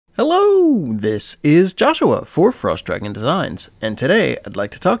Hello, this is Joshua for Frost Dragon Designs, and today I'd like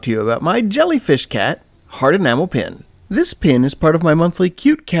to talk to you about my Jellyfish Cat Hard Enamel pin. This pin is part of my monthly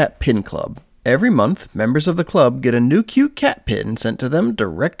Cute Cat Pin Club. Every month, members of the club get a new cute cat pin sent to them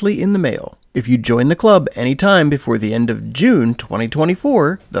directly in the mail. If you join the club anytime before the end of June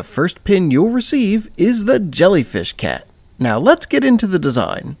 2024, the first pin you'll receive is the Jellyfish Cat. Now let's get into the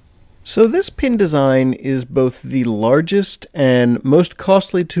design. So this pin design is both the largest and most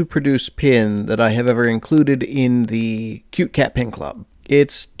costly to produce pin that I have ever included in the Cute Cat Pin Club.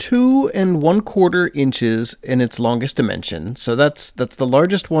 It's 2 1/4 inches in its longest dimension, so that's the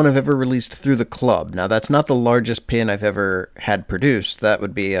largest one I've ever released through the club. Now that's not the largest pin I've ever had produced. That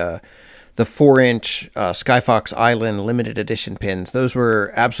would be the 4-inch Skyfox Island limited edition pins. Those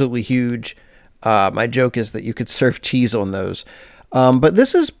were absolutely huge. My joke is that you could serve cheese on those. But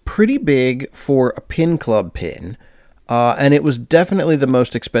this is pretty big for a pin club pin, and it was definitely the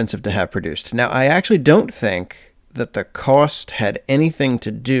most expensive to have produced. Now, I actually don't think that the cost had anything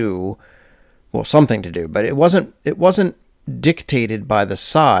to do, well, something to do, but it wasn't dictated by the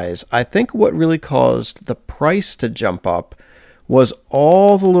size. I think what really caused the price to jump up was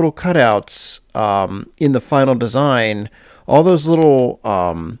all the little cutouts in the final design, all those little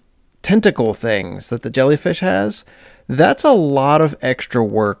tentacle things that the jellyfish has. That's a lot of extra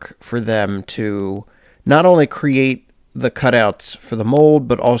work for them to not only create the cutouts for the mold,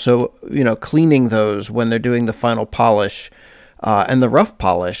 but also, cleaning those when they're doing the final polish and the rough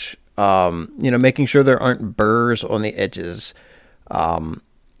polish, making sure there aren't burrs on the edges.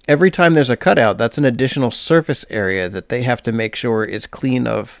 Every time there's a cutout, that's an additional surface area that they have to make sure is clean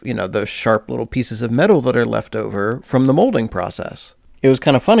of, those sharp little pieces of metal that are left over from the molding process. It was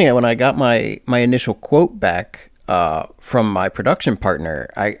kind of funny when I got my initial quote back from my production partner.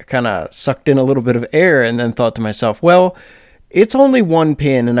 I kind of sucked in a little bit of air and then thought to myself, well, it's only one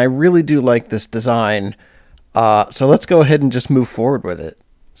pin and I really do like this design, so let's go ahead and just move forward with it.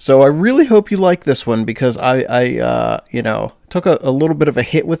 So I really hope you like this one, because I took a little bit of a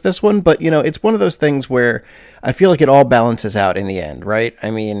hit with this one, but it's one of those things where I feel like it all balances out in the end, right?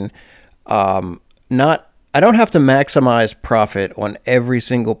 I mean, I don't have to maximize profit on every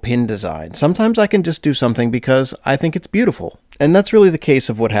single pin design. Sometimes I can just do something because I think it's beautiful. And that's really the case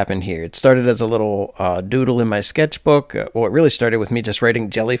of what happened here. It started as a little doodle in my sketchbook. Well, it really started with me just writing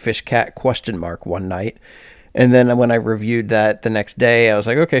Jellyfish Cat ? One night. And then when I reviewed that the next day, I was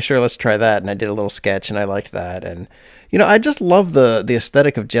like, okay, sure, let's try that. And I did a little sketch and I liked that. And, I just love the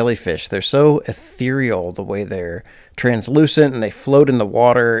aesthetic of jellyfish. They're so ethereal, the way they're translucent and they float in the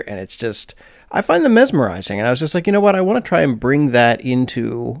water. And it's just, I find them mesmerizing, and I was just like, you know what, I want to try and bring that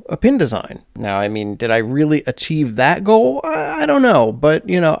into a pin design. Now, I mean, did I really achieve that goal? I don't know, but,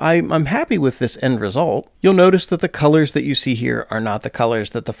 I'm happy with this end result. You'll notice that the colors that you see here are not the colors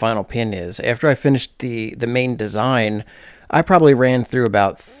that the final pin is. After I finished the main design, I probably ran through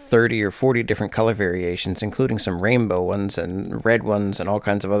about 30 or 40 different color variations, including some rainbow ones and red ones and all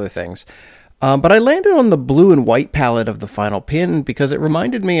kinds of other things. But I landed on the blue and white palette of the final pin because it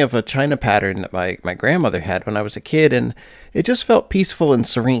reminded me of a china pattern that my grandmother had when I was a kid, and it just felt peaceful and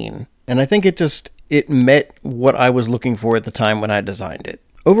serene. And I think it met what I was looking for at the time when I designed it.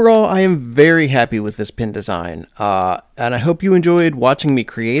 Overall, I am very happy with this pin design, and I hope you enjoyed watching me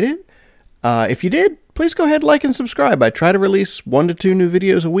create it. If you did, please go ahead, like, and subscribe. I try to release 1 to 2 new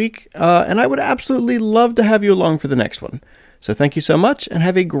videos a week, and I would absolutely love to have you along for the next one. So thank you so much, and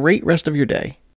have a great rest of your day.